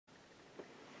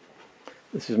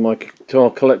This is my guitar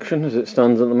collection as it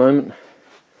stands at the moment.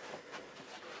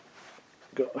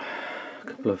 Got a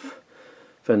couple of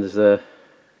Fenders there.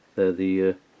 They're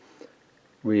the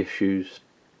reissues,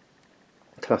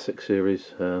 classic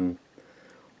series,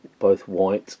 both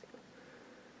white.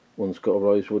 One's got a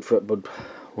rosewood fretboard,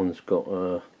 one's got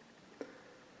a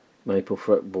maple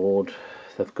fretboard.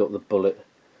 They've got the bullet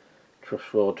truss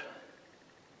rod.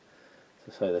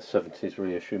 As I say, they're 70s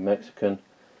reissue Mexican.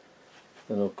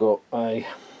 Then I've got a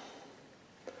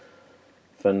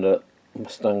Fender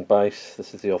Mustang bass.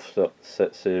 This is the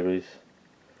offset series.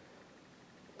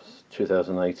 It's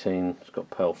 2018. It's got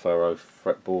pale faro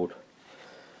fretboard.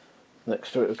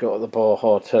 Next to it we've got the Bar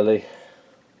Hartelli,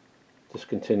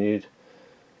 discontinued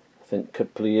I think a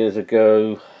couple of years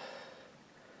ago.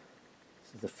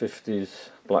 This is the 50s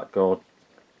Blackguard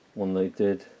one they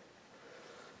did.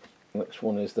 Next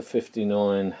one is the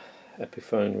 59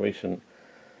 Epiphone, recent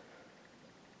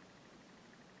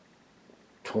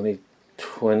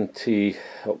 2020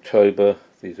 October.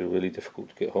 These are really difficult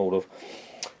to get hold of.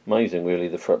 Amazing really,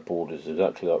 the fretboard is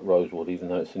exactly like rosewood even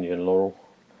though it's Indian laurel.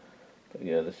 But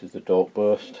yeah, this is the Dark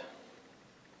Burst.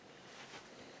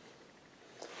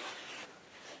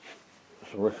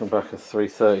 It's a Rickenbacker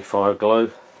 335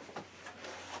 Glow.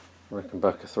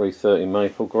 Rickenbacker 330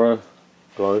 Maple Glow.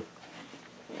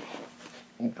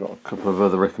 We've got a couple of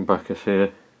other Rickenbackers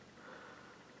here.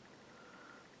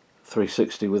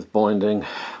 360 with binding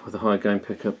with the high gain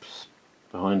pickups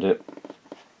behind it.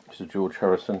 It's a George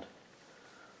Harrison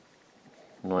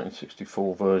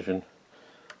 1964 version.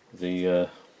 The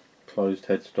closed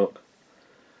headstock.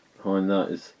 Behind that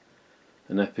is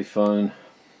an Epiphone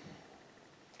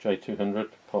J200,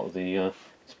 part of the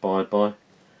Inspired By.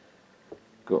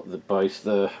 Got the bass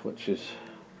there, which is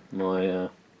my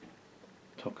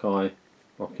Tokai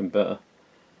Rickenbacker.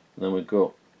 And then we've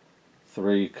got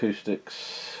 3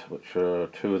 acoustics, which are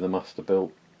 2 of the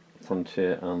Masterbuilt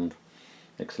Frontier and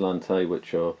Excellente,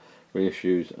 which are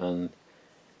reissues, and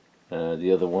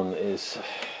the other one is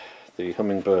the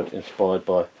Hummingbird Inspired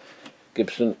By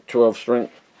Gibson 12 string.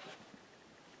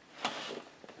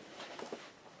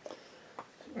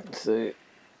 Let's see,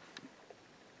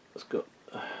 it's got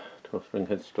 12 string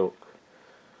headstock,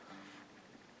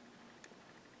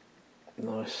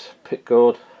 nice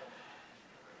pickguard,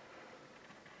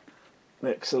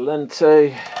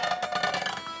 Excellente,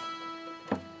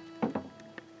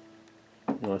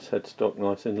 nice headstock,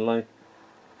 nice inlay.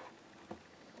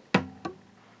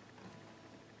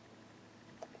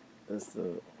 There's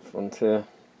the Frontier,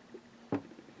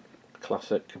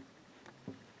 classic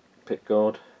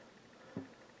pickguard,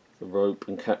 the rope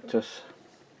and cactus,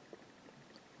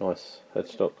 nice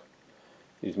headstock.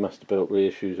 These Masterbuilt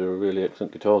reissues are really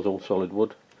excellent guitars, all solid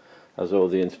wood, as are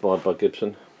the Inspired By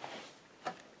Gibson.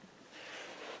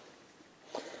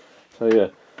 So yeah,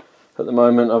 at the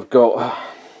moment I've got,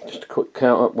 just a quick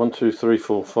count up, 1, 2, 3,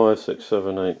 4, 5, 6,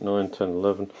 7, 8, 9, 10,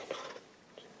 11,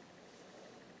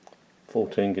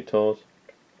 14 guitars.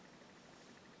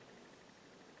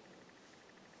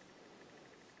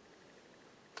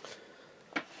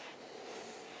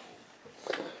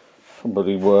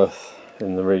 Probably worth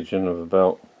in the region of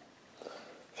about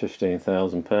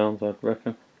 £15,000, I'd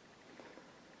reckon.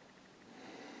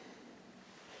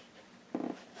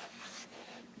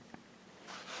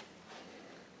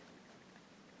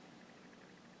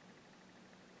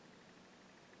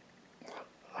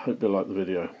 I hope you like the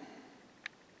video.